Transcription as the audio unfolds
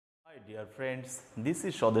Dear friends, this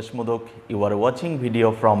is Swadesh Modok. You are watching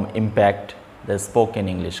video from Impact, the Spoken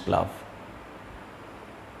English Club.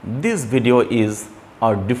 This video is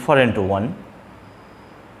a different one.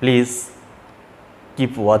 Please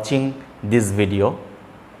keep watching this video.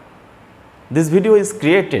 This video is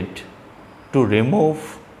created to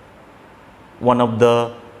remove one of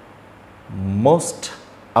the most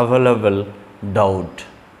available doubt.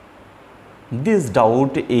 This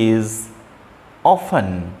doubt is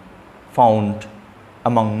often found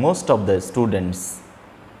among most of the students.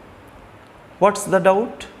 What's the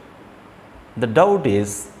doubt? The doubt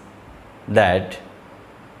is that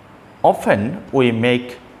often we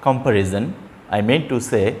make comparison. I mean to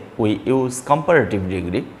say we use comparative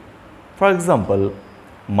degree. For example,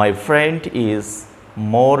 my friend is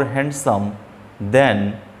more handsome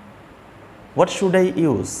than, what should I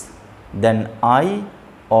use? Than I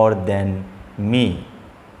or than me?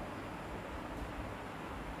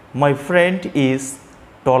 My friend is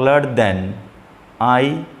taller than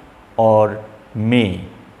I or me.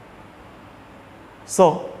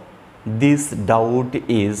 So, this doubt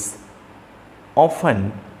is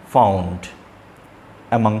often found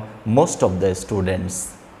among most of the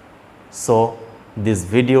students. So, this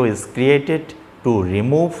video is created to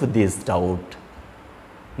remove this doubt.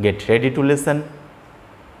 Get ready to listen.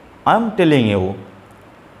 I am telling you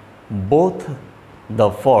both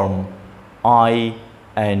the form I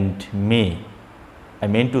and me. I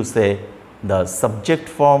mean to say the subject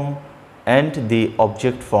form and the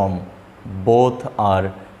object form both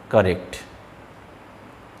are correct.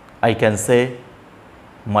 I can say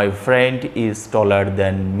my friend is taller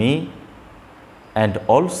than me and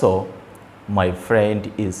also my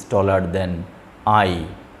friend is taller than I.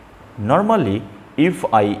 Normally, if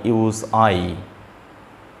I use I,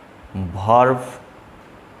 verb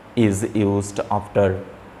is used after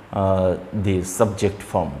the subject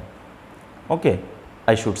form. Okay,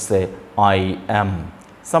 I should say I am.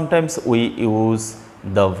 Sometimes we use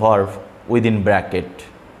the verb within bracket.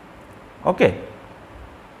 Okay,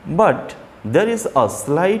 but there is a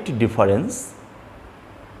slight difference.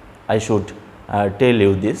 I should tell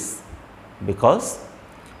you this because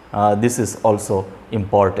this is also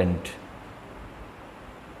important.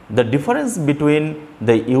 The difference between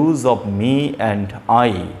the use of me and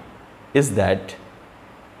I is that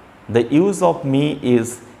the use of me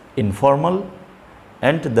is informal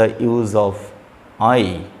and the use of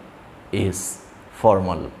I is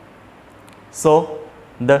formal. So,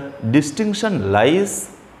 the distinction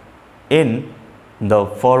lies in the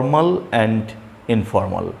formal and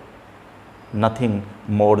informal, nothing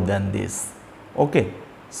more than this. Okay.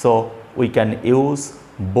 So, we can use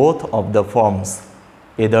both of the forms,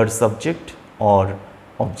 either subject or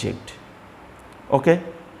object. Okay.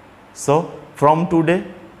 So, from today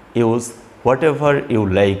use whatever you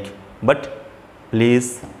like, but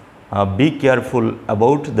please be careful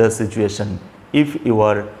about the situation. If you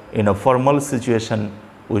are in a formal situation,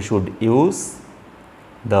 we should use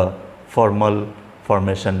the formal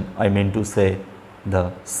formation, I mean to say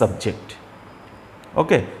the subject.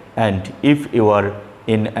 Okay. And if you are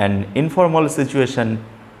in an informal situation,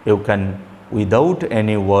 you can without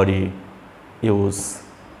any worry use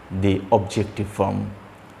the objective form,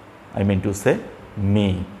 I mean to say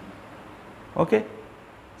me. Okay.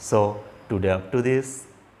 So, today up to this.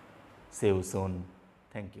 See you soon.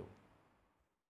 Thank you.